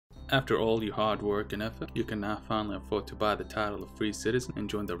After all your hard work and effort, you can now finally afford to buy the title of free citizen and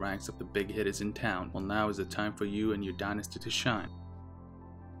join the ranks of the big hitters in town. Well, now is the time for you and your dynasty to shine.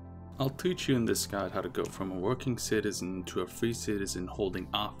 I'll teach you in this guide how to go from a working citizen to a free citizen holding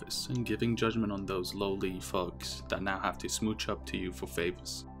office and giving judgment on those lowly folks that now have to smooch up to you for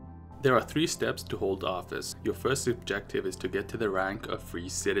favors. There are 3 steps to hold office. Your first objective is to get to the rank of free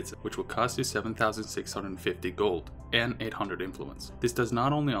citizen, which will cost you 7,650 gold and 800 influence. This does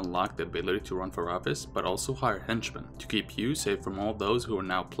not only unlock the ability to run for office, but also hire henchmen to keep you safe from all those who are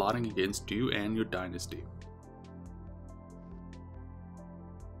now plotting against you and your dynasty.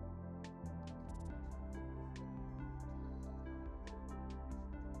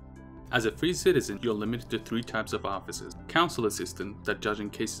 As a free citizen, you're limited to 3 types of offices. Council assistant that judge in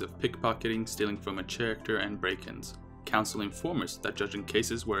cases of pickpocketing, stealing from a character, and break-ins. Council informers that judge in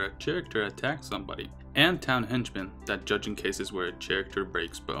cases where a character attacks somebody. And town henchmen that judge in cases where a character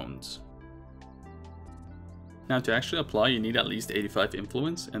breaks bones. Now, to actually apply, you need at least 85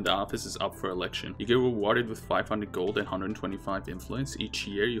 influence, and the office is up for election. You get rewarded with 500 gold and 125 influence each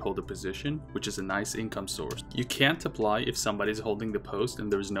year you hold a position, which is a nice income source. You can't apply if somebody is holding the post and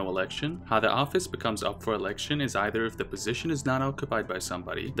there is no election. How the office becomes up for election is either if the position is not occupied by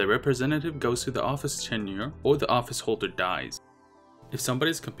somebody, the representative goes through the office tenure, or the office holder dies. If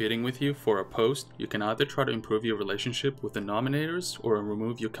somebody is competing with you for a post, you can either try to improve your relationship with the nominators or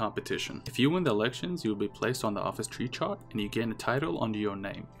remove your competition. If you win the elections, you will be placed on the office tree chart and you gain a title under your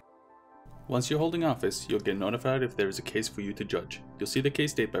name. Once you're holding office, you'll get notified if there is a case for you to judge. You'll see the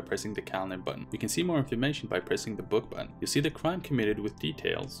case date by pressing the calendar button. You can see more information by pressing the book button. You'll see the crime committed with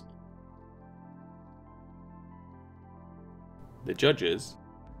details, the judges,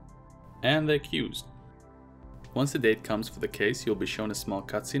 and the accused. Once the date comes for the case, you'll be shown a small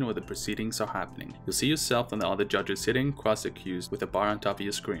cutscene where the proceedings are happening. You'll see yourself and the other judges sitting cross-accused with a bar on top of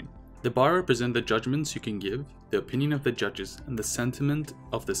your screen. The bar represents the judgments you can give, the opinion of the judges, and the sentiment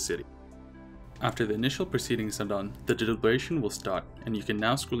of the city. After the initial proceedings are done, the deliberation will start, and you can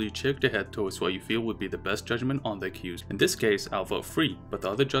now scroll your check ahead towards what you feel would be the best judgment on the accused. In this case, I'll vote free, but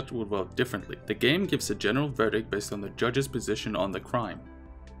the other judge will vote differently. The game gives a general verdict based on the judge's position on the crime.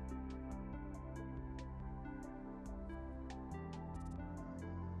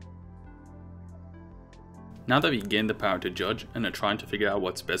 Now that you've gained the power to judge and are trying to figure out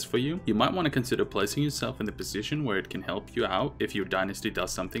what's best for you, you might want to consider placing yourself in the position where it can help you out if your dynasty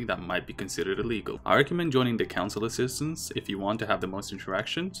does something that might be considered illegal. I recommend joining the council assistants if you want to have the most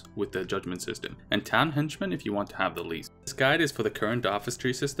interactions with the judgment system, and town henchmen if you want to have the least. This guide is for the current office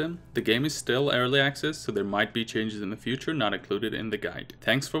tree system. The game is still early access, so there might be changes in the future not included in the guide.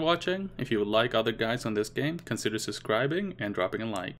 Thanks for watching. If you would like other guides on this game, consider subscribing and dropping a like.